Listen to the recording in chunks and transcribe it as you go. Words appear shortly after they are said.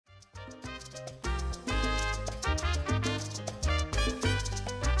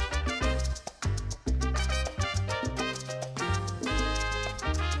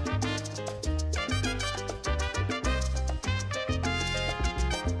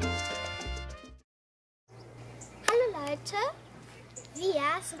Leute, wir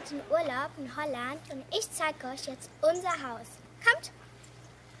sind in Urlaub in Holland und ich zeige euch jetzt unser Haus. Kommt!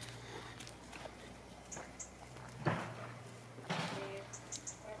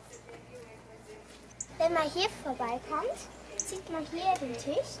 Wenn man hier vorbeikommt, sieht man hier den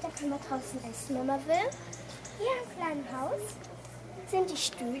Tisch, da kann man draußen essen, wenn man will. Hier im kleinen Haus sind die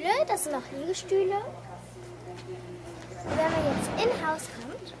Stühle, das sind auch Liegestühle. Und wenn man jetzt in Haus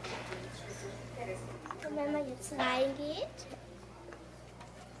kommt und wenn man jetzt reingeht,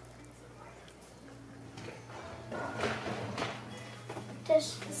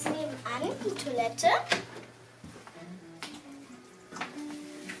 das ist nebenan die Toilette.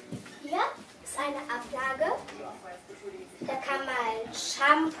 Hier ist eine Ablage. Da kann man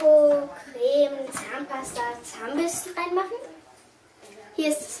Shampoo, Creme, Zahnpasta, Zahnbürsten reinmachen. Hier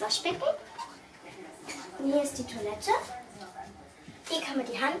ist das Waschbecken. Und hier ist die Toilette. Hier kann man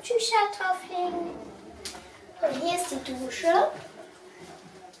die Handtücher drauflegen. Und hier ist die Dusche.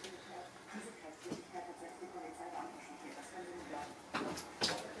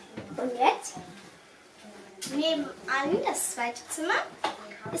 Und jetzt, nebenan, das zweite Zimmer,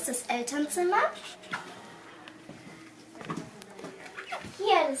 ist das Elternzimmer.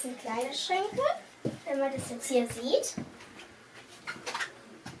 Hier, das sind Kleiderschränke, wenn man das jetzt hier sieht.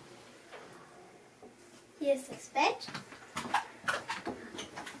 Hier ist das Bett.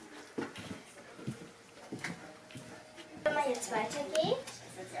 Wenn man jetzt weitergeht,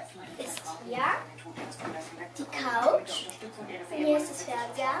 ist hier die Couch. Und hier ist das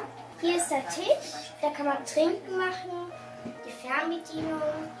Fernseher. Hier ist der Tisch, da kann man Trinken machen, die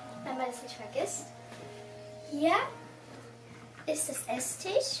Fernbedienung, wenn man das nicht vergisst. Hier ist das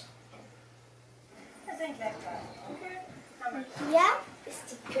Esstisch. Und hier ist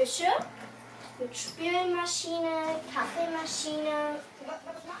die Küche mit Spülmaschine, Kaffeemaschine,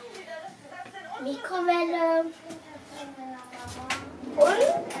 Mikrowelle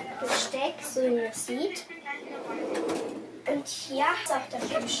und Besteck, so wie man es sieht. Und hier ist auch der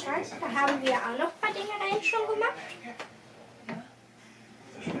Kühlschrank. Da haben wir auch noch ein paar Dinge rein schon gemacht.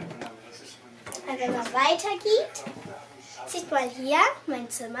 Und wenn man weitergeht, sieht man hier mein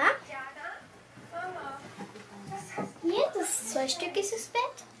Zimmer. Hier, das ist zweistöckiges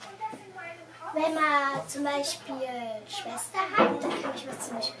Bett. Wenn man zum Beispiel Schwester hat, dann kann ich was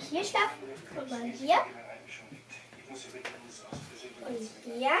zum Beispiel hier schlafen und dann hier. Und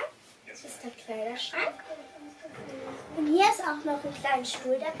hier ist der Kleiderschrank. Und hier ist auch noch ein kleiner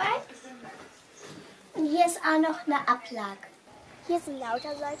Stuhl dabei. Und hier ist auch noch eine Ablage. Hier sind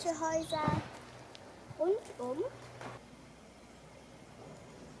lauter solche Häuser rundum.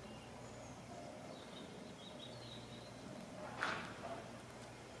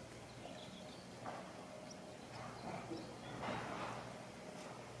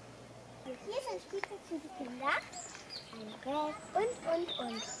 Hier sind Spielzeug für die Kinder, ein Brett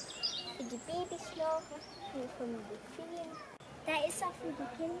und. Für die Babys noch, für die Familie. Da ist auch für die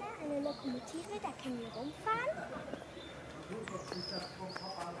Kinder eine Lokomotive, da können wir rumfahren.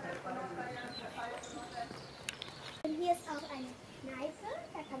 Und hier ist auch eine Kneipe,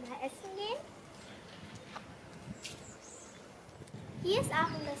 da kann man essen gehen. Hier ist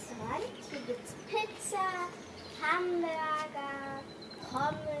auch ein Restaurant, hier gibt es Pizza, Hamburger,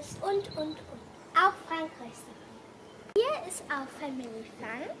 Pommes und. Auch Frankreichs. Hier ist auch Family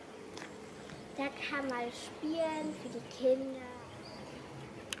Fun. Da kann man spielen für die Kinder.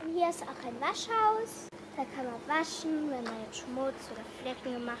 Und hier ist auch ein Waschhaus. Da kann man waschen, wenn man jetzt Schmutz oder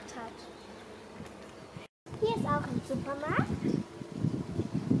Flecken gemacht hat. Hier ist auch ein Supermarkt.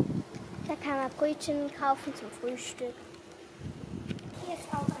 Da kann man Brötchen kaufen zum Frühstück. Hier ist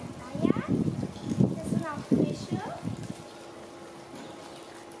auch ein Eier. Das sind auch Fische.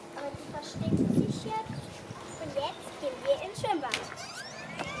 Aber die verstecken sich jetzt. Und jetzt gehen wir ins Schwimmbad.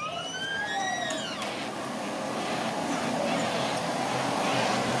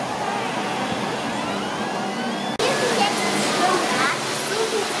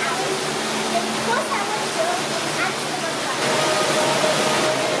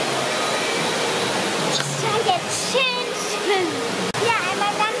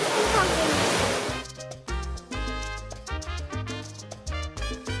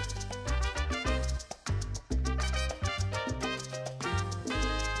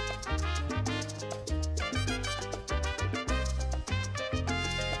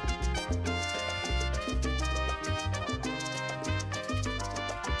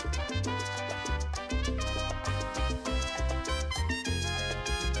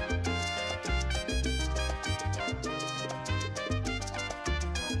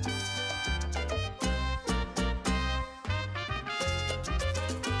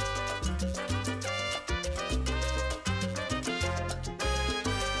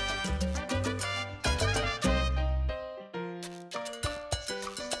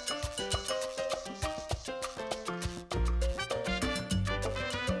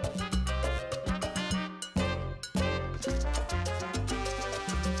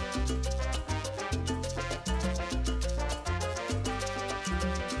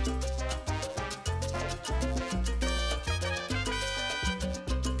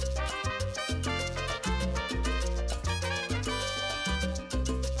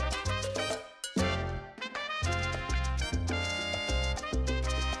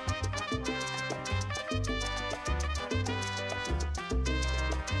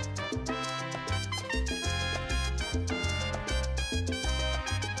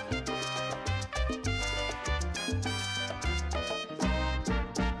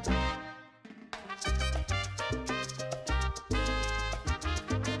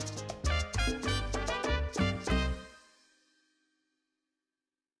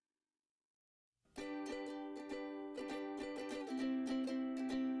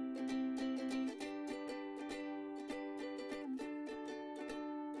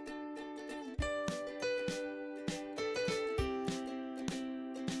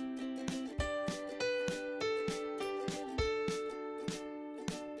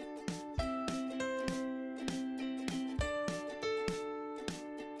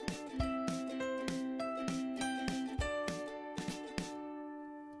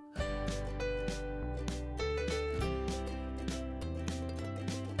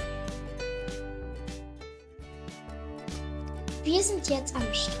 Wir sind jetzt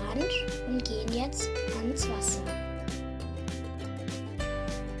am Strand und gehen jetzt ans Wasser.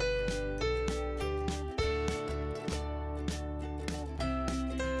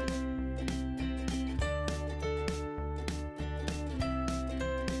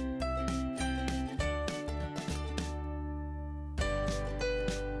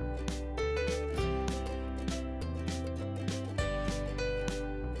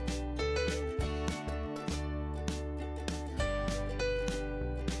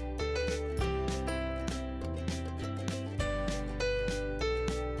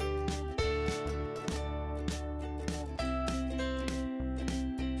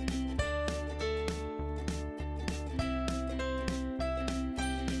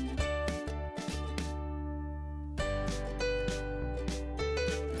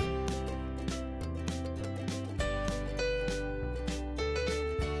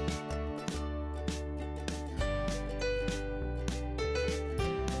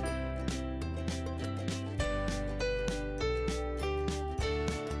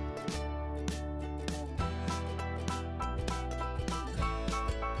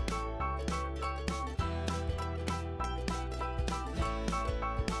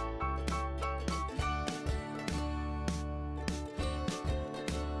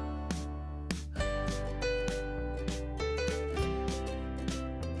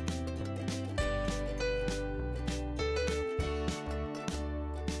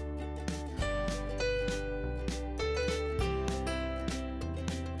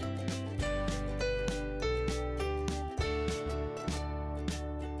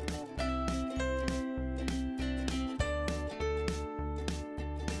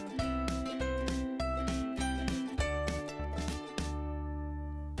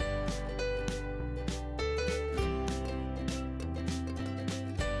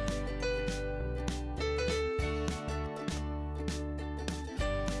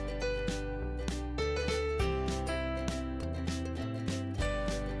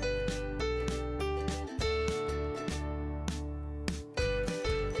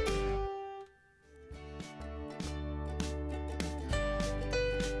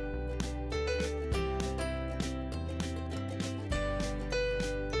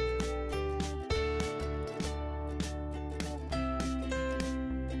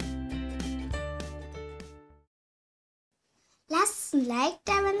 Lasst ein Like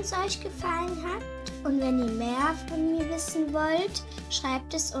da, wenn es euch gefallen hat. Und wenn ihr mehr von mir wissen wollt,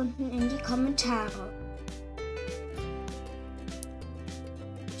 schreibt es unten in die Kommentare.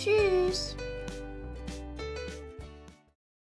 Tschüss!